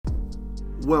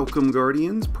Welcome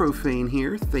Guardians, Profane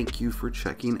here. Thank you for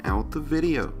checking out the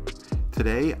video.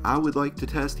 Today I would like to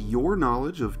test your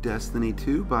knowledge of Destiny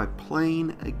 2 by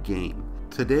playing a game.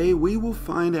 Today we will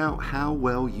find out how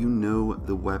well you know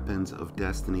the weapons of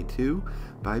Destiny 2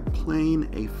 by playing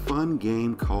a fun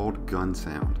game called Gun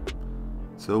Sound.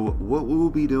 So what we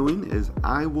will be doing is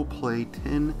I will play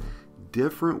 10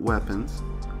 different weapons.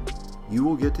 You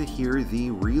will get to hear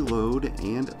the reload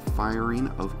and firing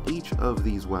of each of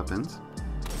these weapons.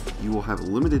 You will have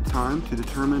limited time to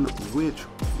determine which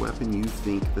weapon you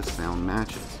think the sound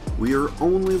matches. We are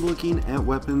only looking at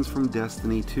weapons from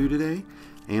Destiny 2 today,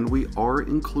 and we are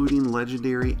including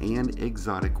legendary and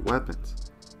exotic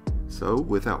weapons. So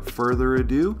without further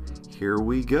ado, here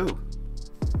we go.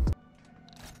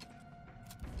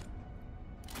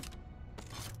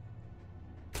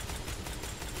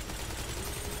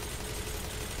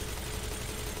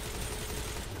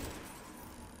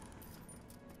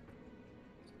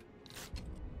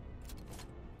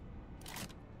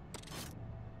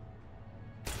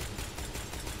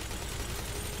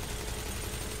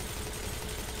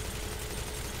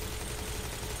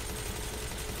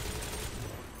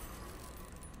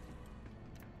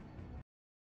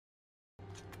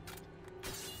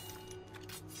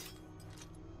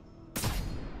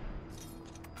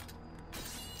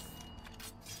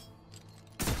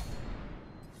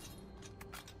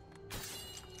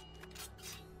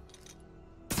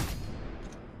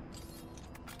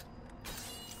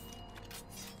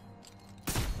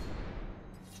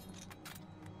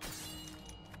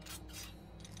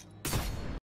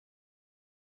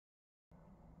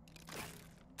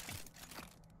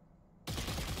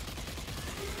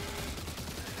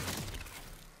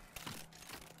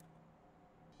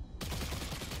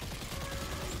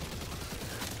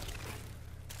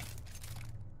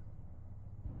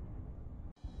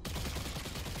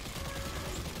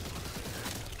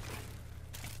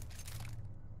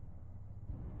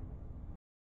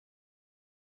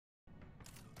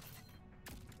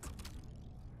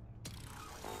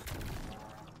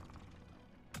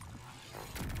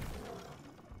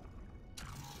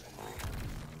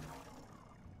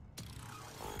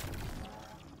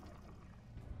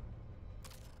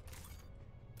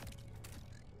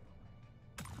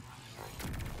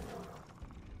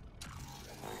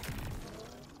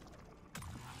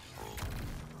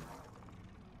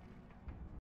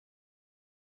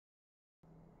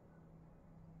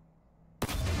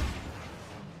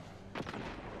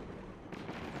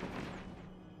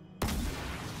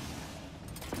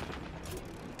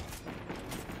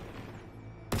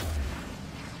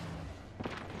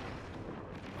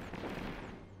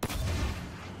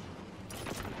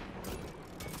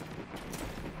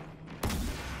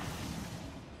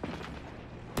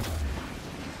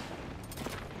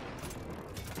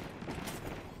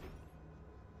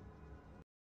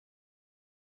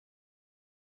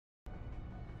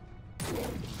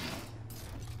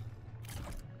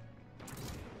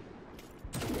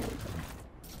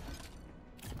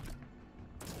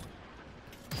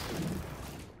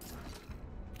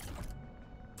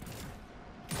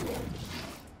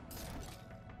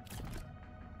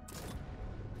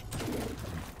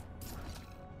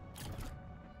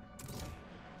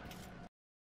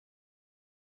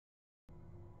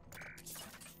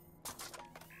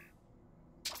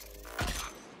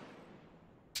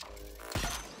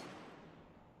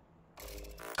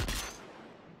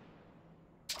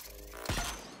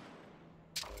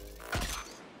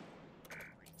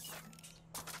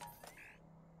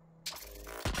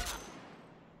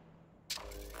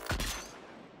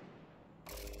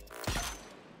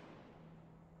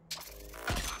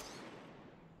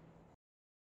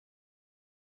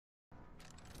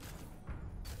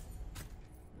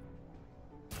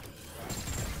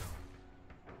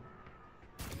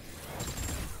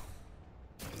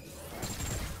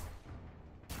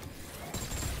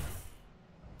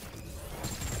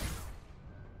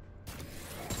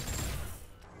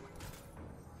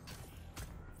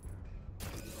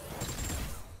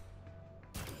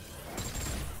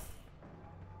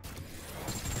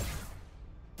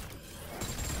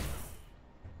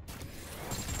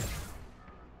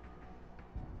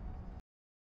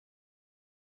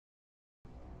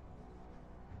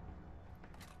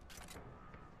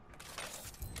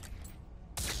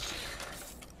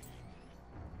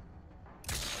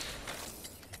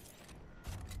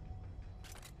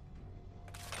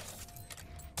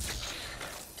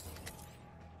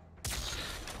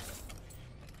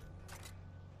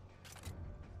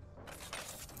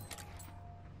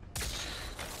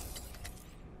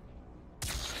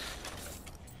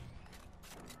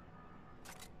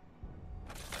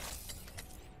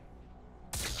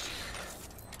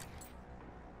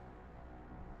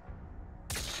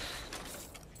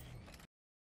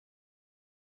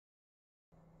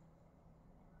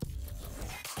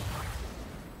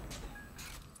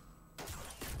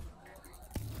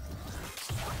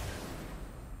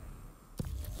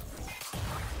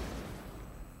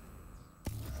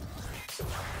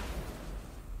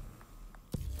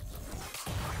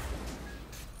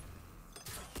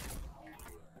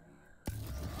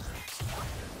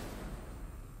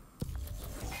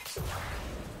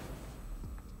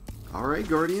 Alright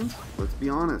Guardians, let's be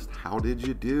honest, how did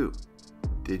you do?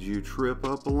 Did you trip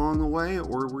up along the way,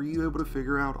 or were you able to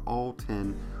figure out all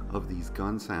 10 of these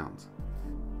gun sounds?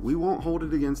 We won't hold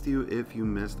it against you if you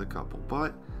missed a couple,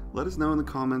 but let us know in the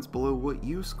comments below what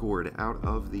you scored out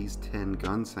of these 10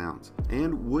 gun sounds.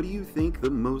 And what do you think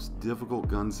the most difficult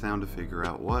gun sound to figure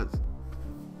out was?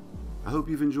 I hope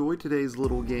you've enjoyed today's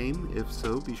little game. If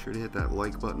so, be sure to hit that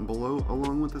like button below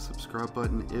along with the subscribe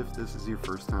button if this is your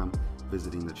first time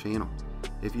visiting the channel.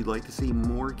 If you'd like to see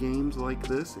more games like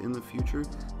this in the future,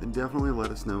 then definitely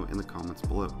let us know in the comments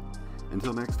below.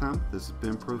 Until next time, this has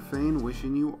been Profane,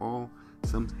 wishing you all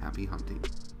some happy hunting.